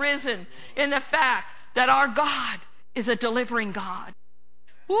has arisen in the fact that our God is a delivering God.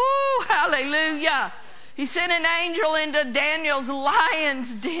 Woo, hallelujah. He sent an angel into Daniel's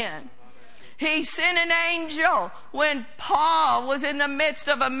lion's den. He sent an angel when Paul was in the midst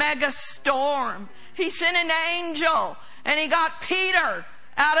of a mega storm. He sent an angel and he got Peter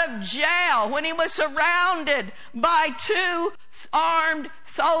out of jail when he was surrounded by 2 armed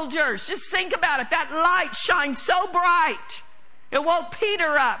soldiers. Just think about it. That light shined so bright. It woke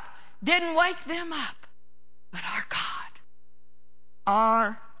Peter up. Didn't wake them up. But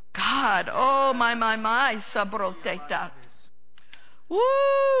our God. Oh, my, sabroteta.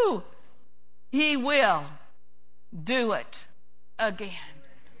 Woo! He will do it again.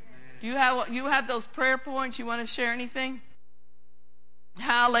 Do you have those prayer points? You want to share anything?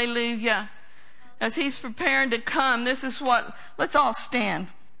 Hallelujah. As He's preparing to come, this is what, let's all stand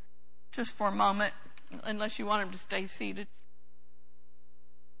just for a moment, unless you want Him to stay seated.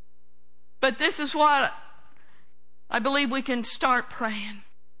 But this is what I believe we can start praying.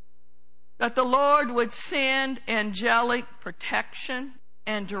 That the Lord would send angelic protection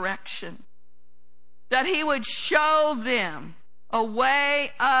and direction. That He would show them a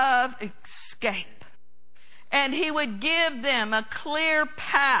way of escape. And He would give them a clear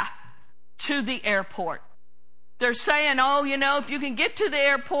path to the airport. They're saying, oh, if you can get to the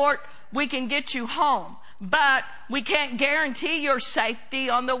airport, we can get you home. But we can't guarantee your safety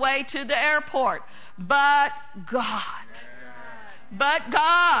on the way to the airport. But God.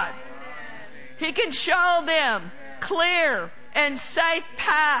 He can show them clear and safe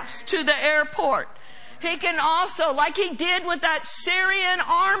paths to the airport. He can also, like He did with that Syrian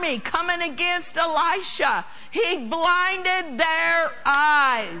army coming against Elisha, He blinded their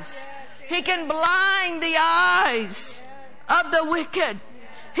eyes. He can blind the eyes of the wicked.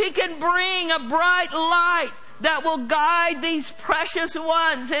 He can bring a bright light that will guide these precious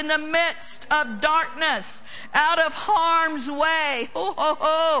ones in the midst of darkness, out of harm's way.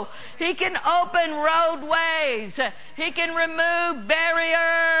 He can open roadways. He can remove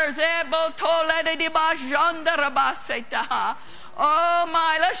barriers. Oh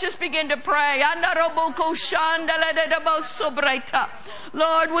my, let's just begin to pray.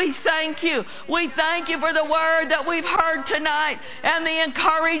 Lord, we thank You. We thank You for the word that we've heard tonight and the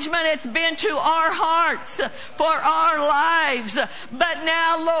encouragement it's been to our hearts for our lives. But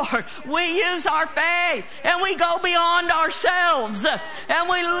now, Lord, we use our faith and we go beyond ourselves and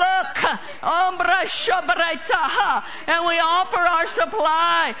we look and we offer our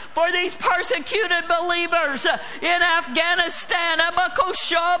supply for these persecuted believers in Afghanistan.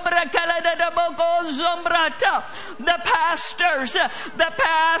 The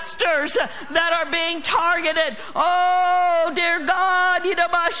pastors that are being targeted. Oh, dear God.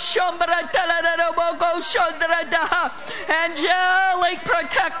 Angelic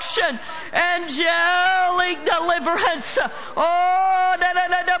protection. Angelic deliverance. Oh,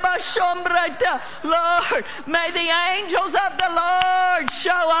 Lord, may the angels of the Lord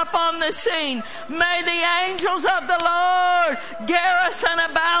show up on the scene. May the angels of the Lord garrison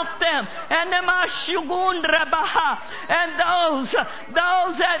about them, and those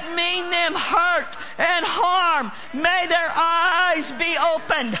that mean them hurt and harm, may their eyes be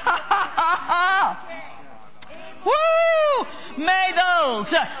opened. Woo! May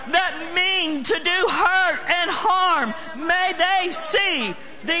those that mean to do hurt and harm, may they see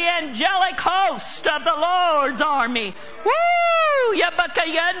the angelic host of the Lord's army. Woo!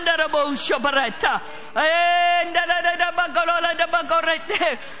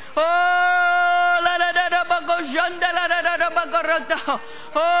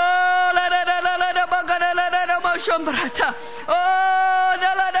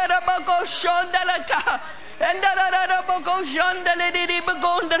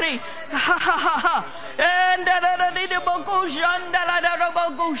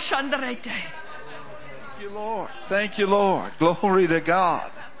 Thank you, Lord. Thank you, Lord. Glory to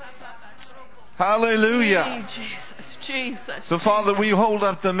God. Hallelujah. Jesus. So, Father, we hold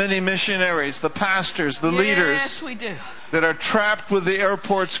up the many missionaries, the pastors, the leaders we do. that are trapped with the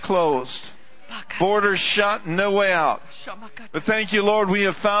airports closed, borders shut, no way out. But thank you, Lord, we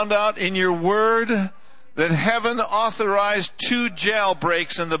have found out in your word that heaven authorized 2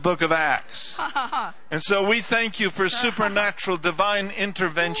 jailbreaks in the book of Acts. And so we thank you for supernatural divine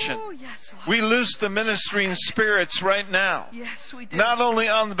intervention. We loose the ministering spirits right now. Yes, we do. Not only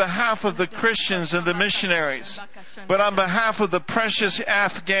on behalf of the Christians and the missionaries, but on behalf of the precious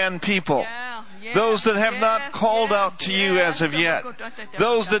Afghan people. Those that have not called out to you as of yet.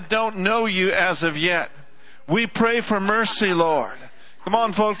 Those that don't know you as of yet. We pray for mercy, Lord. Come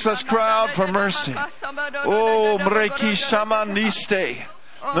on, folks, let's cry out for mercy. Oh, Mreki Samaniste.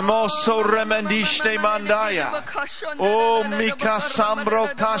 Namoso remendishte mandaya. Oh, Mika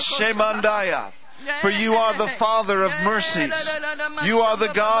Sambro Kashe mandaya. For you are the Father of mercies. You are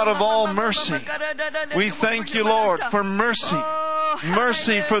the God of all mercy. We thank you, Lord, for mercy.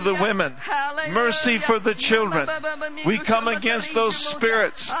 Mercy for the women. Mercy for the children. We come against those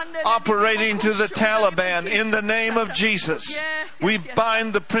spirits operating to the Taliban in the name of Jesus. We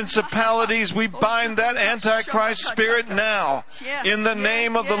bind the principalities. We bind that Antichrist spirit now in the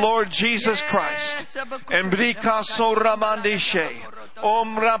name of the Lord Jesus Christ. Embrika soramandishe.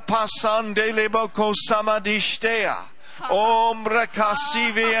 Omra pasande leboko samadishtea. Omra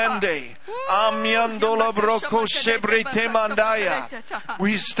kasiviende. Amyandola broko shebrete mandaya.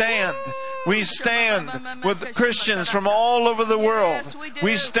 We stand with Christians from all over the world.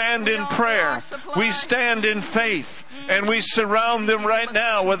 We stand in prayer. We stand in faith. And we surround them right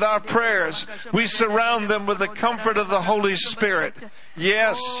now with our prayers. We surround them with the comfort of the Holy Spirit.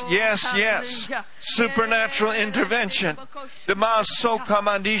 Yes, yes, yes. Supernatural intervention.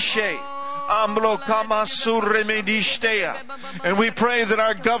 And we pray that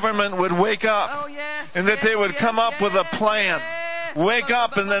our government would wake up and that they would come up with a plan. Wake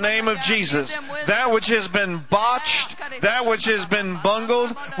up in the name of Jesus. That which has been botched, that which has been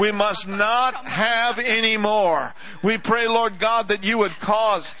bungled, we must not have any more. We pray, Lord God, that you would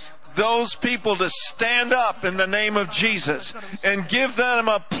cause those people to stand up in the name of Jesus and give them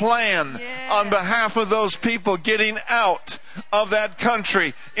a plan on behalf of those people getting out of that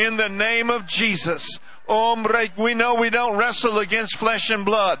country in the name of Jesus. We know we don't wrestle against flesh and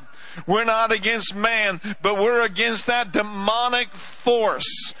blood. We're not against man, but we're against that demonic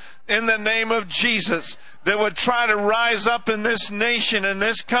force in the name of Jesus that would try to rise up in this nation, in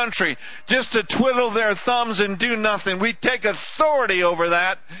this country, just to twiddle their thumbs and do nothing. We take authority over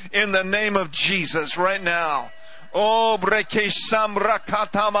that in the name of Jesus right now. Oh,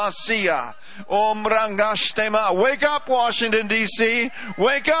 Brekeshamrakatamasia. Wake up, Washington, D.C.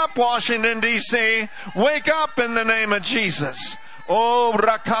 Wake up, Washington, D.C. Wake up in the name of Jesus. Oh,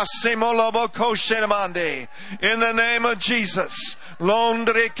 Rakasimolobokoshenamande. In the name of Jesus.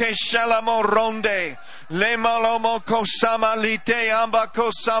 Londre keshalamo ronde. Lemalomokosamalite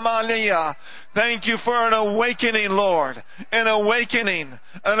ambakosamalia. Thank you for an awakening, Lord. An awakening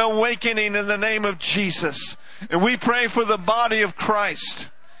in the name of Jesus. And we pray for the body of Christ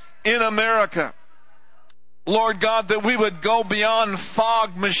in America. Lord God, that we would go beyond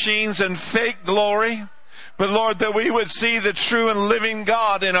fog machines and fake glory. But Lord, that we would see the true and living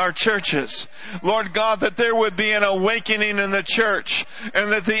God in our churches. Lord God, that there would be an awakening in the church,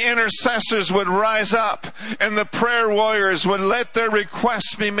 and that the intercessors would rise up, and the prayer warriors would let their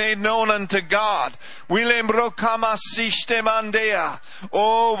requests be made known unto God. Oh,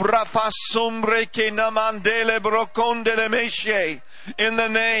 rafasumbre ke namandele brokondele meshe. In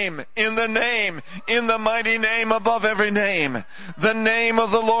the mighty name above every name, the name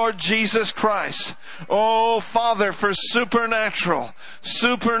of the Lord Jesus Christ. Oh, Father, for supernatural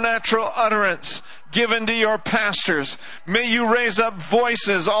utterance given to your pastors. May you raise up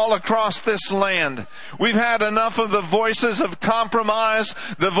voices all across this land. We've had enough of the voices of compromise,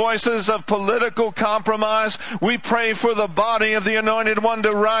 the voices of political compromise. We pray for the body of the Anointed One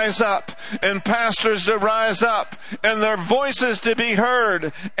to rise up, and pastors to rise up, and their voices to be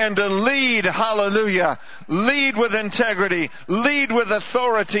heard, and to lead, hallelujah, lead with integrity, lead with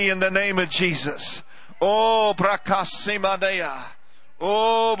authority in the name of Jesus. Oh, Prakasimadea.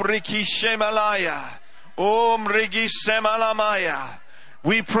 Oh, Brikishemalaya. Oh, Mrigisemalamaya.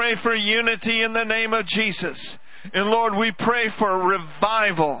 We pray for unity in the name of Jesus. And Lord, we pray for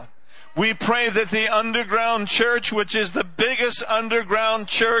revival. We pray that the underground church, which is the biggest underground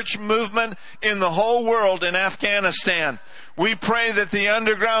church movement in the whole world in Afghanistan, we pray that the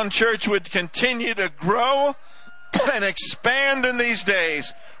underground church would continue to grow and expand in these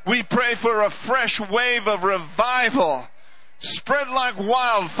days. We pray for a fresh wave of revival spread like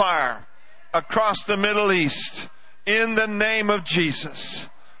wildfire across the Middle East in the name of Jesus.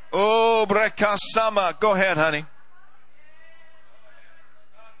 Oh, Brekasama. Go ahead, honey.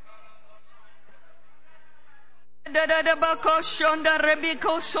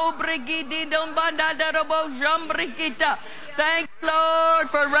 Thank you, Lord,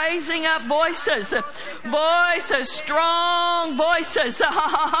 for raising up voices, strong voices.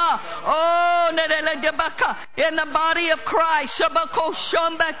 Oh, in the body of Christ,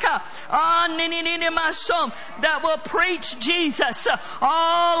 that will preach Jesus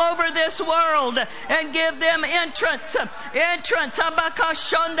all over this world and give them entrance.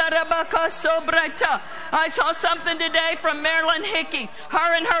 I saw something today from Marilyn Hickey.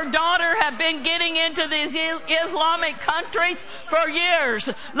 Her and her daughter have been getting into these Islamic countries for years.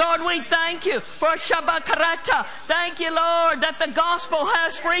 Lord, we thank you for Shabakarata. Thank you, Lord, that the gospel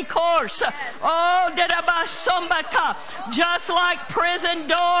has free course. Oh, Dedabasombaka. Just like prison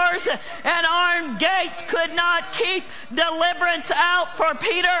doors and armed gates could not keep deliverance out for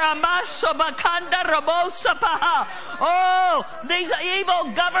Peter. Oh, these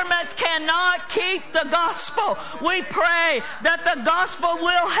evil governments cannot keep the gospel. We pray that the gospel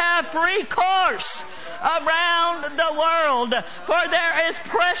will have free course around the world, for there is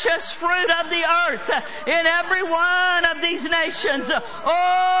precious fruit of the earth in every one of these nations.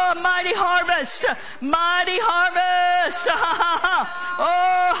 Oh, mighty harvest, mighty harvest.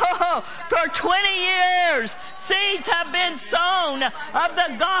 Oh, for 20 years seeds have been sown of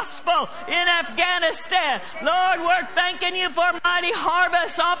the gospel in Afghanistan. Lord, we're thanking you for mighty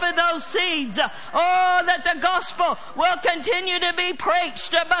harvest off of those seeds. Oh, that the gospel will continue to be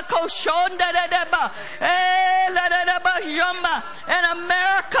preached. And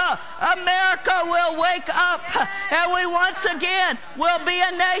America will wake up, and we once again will be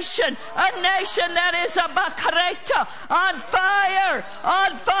a nation that is on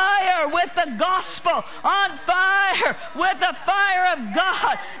fire with the gospel, on fire with the fire of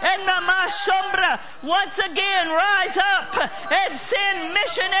God. And Mama Sombra once again rise up and send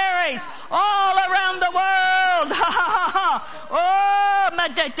missionaries all around the world. Oh,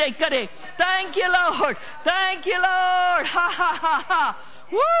 thank you, Lord. Thank you, Lord.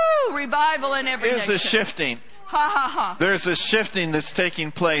 Woo! Revival in every nation. There's a shifting. There's a shifting that's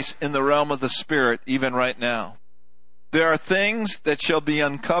taking place in the realm of the Spirit even right now. There are things that shall be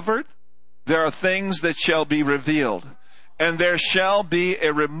uncovered. There are things that shall be revealed. And there shall be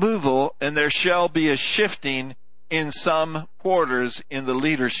a removal, and there shall be a shifting in some quarters in the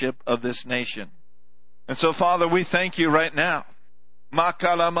leadership of this nation. And so, Father, we thank you right now.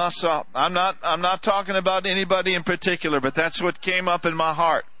 Makalamasa. I'm not talking about anybody in particular, but that's what came up in my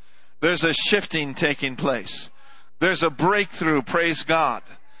heart. There's a shifting taking place. There's a breakthrough, praise God.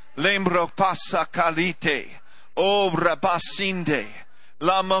 Lembro pasa kalite. O rabasinde.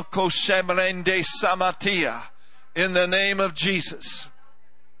 Lama koshemrende samatia. In the name of Jesus.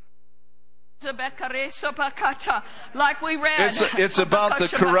 Like we read. It's about the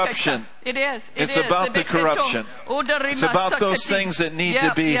corruption. It is. It's about the corruption. It's about those things that need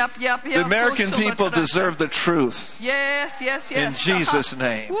to be. The American people deserve the truth. Yes. In Jesus'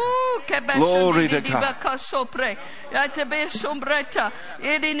 name. Glory to God.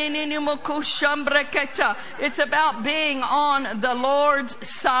 It's about being on the Lord's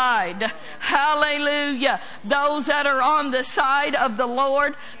side. Hallelujah. Those that are on the side of the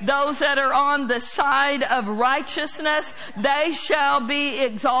Lord, those that are on the side of righteousness, they shall be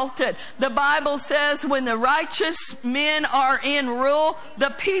exalted. The Bible says when the righteous men are in rule, the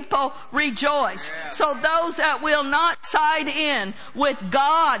people rejoice. So those that will not side in with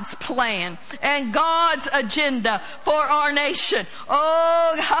God's plan and God's agenda for our nation.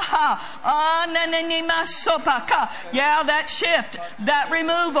 Yeah, that shift, that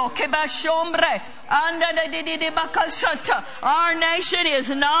removal. Our nation is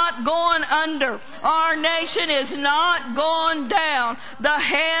not going under. Our nation is not going down. The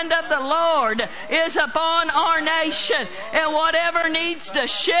hand of the Lord is upon our nation. And whatever needs to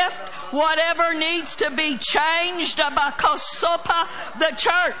shift, whatever needs to be changed, the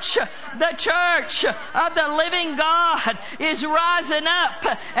church of the living God is rising up.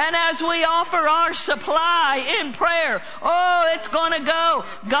 And as we offer our supply in prayer, it's going to go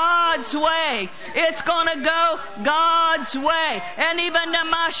God's way. It's going to go God's way. And even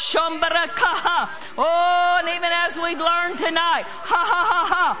and even as we've learned tonight,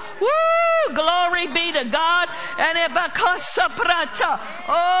 woo, glory be to God. And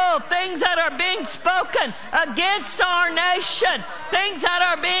things that are being spoken against our nation, things that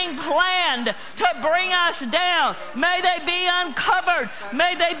are being planned to bring us down, may they be uncovered,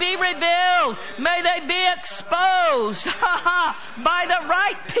 may they be revealed, may they be exposed by the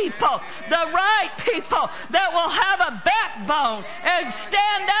right people that will have a backbone and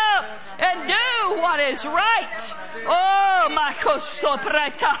stand up and do what is right.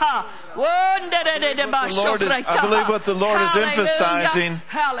 I believe what the Lord is emphasizing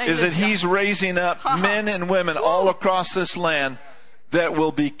is that He's raising up men and women all across this land that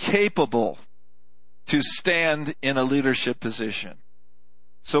will be capable to stand in a leadership position.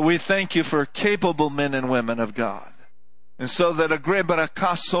 So we thank you for capable men and women of God. And so that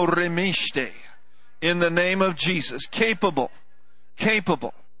in the name of Jesus, capable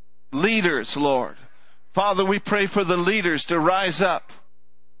leaders, Lord. Father, we pray for the leaders to rise up,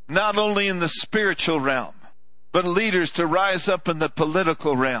 not only in the spiritual realm, but leaders to rise up in the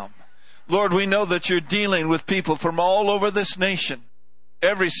political realm. Lord, we know that you're dealing with people from all over this nation,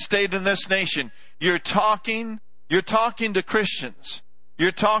 every state in this nation. You're talking to Christians.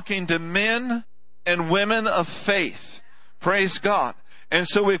 You're talking to men and women of faith. Praise God. And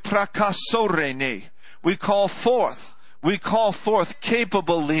so we call forth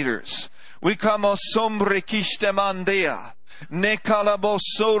capable leaders. We come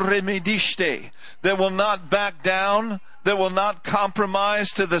that will not back down, that will not compromise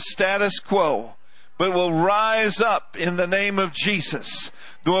to the status quo, but will rise up in the name of Jesus,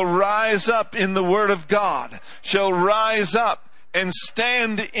 will rise up in the Word of God, shall rise up and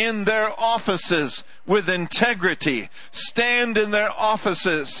stand in their offices with integrity, stand in their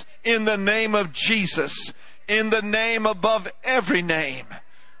offices in the name of Jesus, in the name above every name.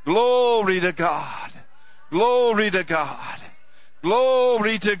 Glory to God. Glory to God.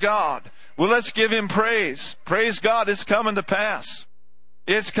 Glory to God. Well, let's give him praise. Praise God. It's coming to pass.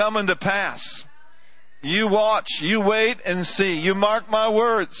 It's coming to pass. You watch, you wait and see. You mark my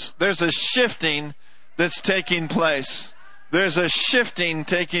words. There's a shifting that's taking place. There's a shifting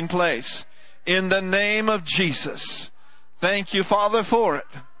taking place in the name of Jesus. Thank you, Father, for it.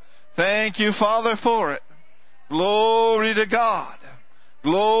 Thank you, Father, for it. Glory to God.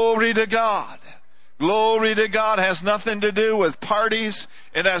 Glory to God. Glory to God. Has nothing to do with parties.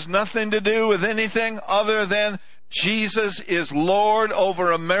 It has nothing to do with anything other than Jesus is Lord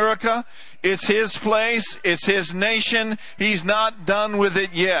over America. It's His place. It's His nation. He's not done with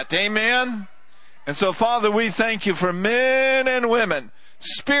it yet. Amen? And so, Father, we thank you for men and women,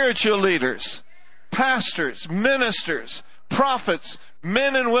 spiritual leaders, pastors, ministers, prophets,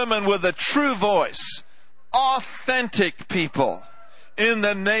 men and women with a true voice, authentic people in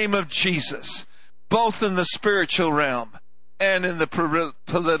the name of Jesus, both in the spiritual realm and in the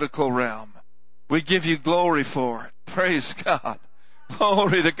political realm. We give you glory for it. Praise God.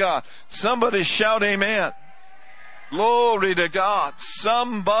 Glory to God. Somebody shout amen. Glory to God.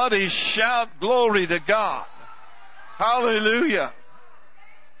 Somebody shout glory to God. Hallelujah.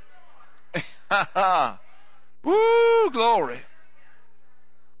 Woo, glory.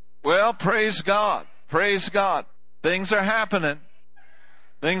 Well, praise God. Praise God. Things are happening.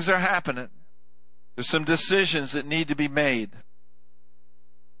 Things are happening. There's some decisions that need to be made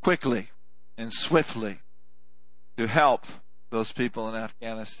quickly and swiftly to help those people in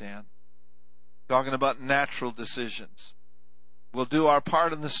Afghanistan. Talking about natural decisions. We'll do our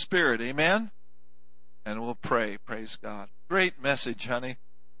part in the Spirit. Amen? And we'll pray. Praise God. Great message, honey.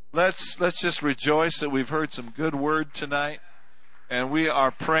 Let's just rejoice that we've heard some good word tonight. And we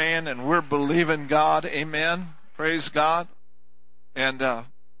are praying and we're believing God. Amen? Praise God. And,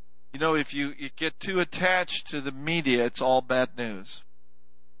 if you get too attached to the media, it's all bad news.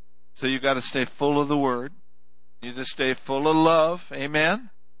 So you've got to stay full of the Word. You need to stay full of love. Amen?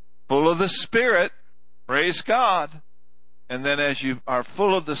 Full of the Spirit. Praise God. And then as you are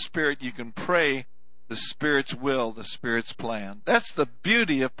full of the Spirit, you can pray the Spirit's will, the Spirit's plan. That's the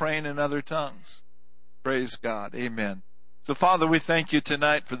beauty of praying in other tongues. Praise God. Amen. So, Father, we thank you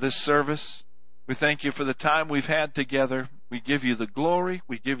tonight for this service. We thank you for the time we've had together. We give you the glory.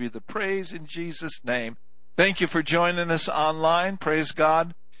 We give you the praise in Jesus' name. Thank you for joining us online. Praise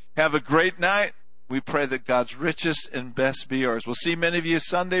God. Have a great night. We pray that God's richest and best be yours. We'll see many of you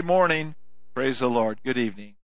Sunday morning. Praise the Lord. Good evening.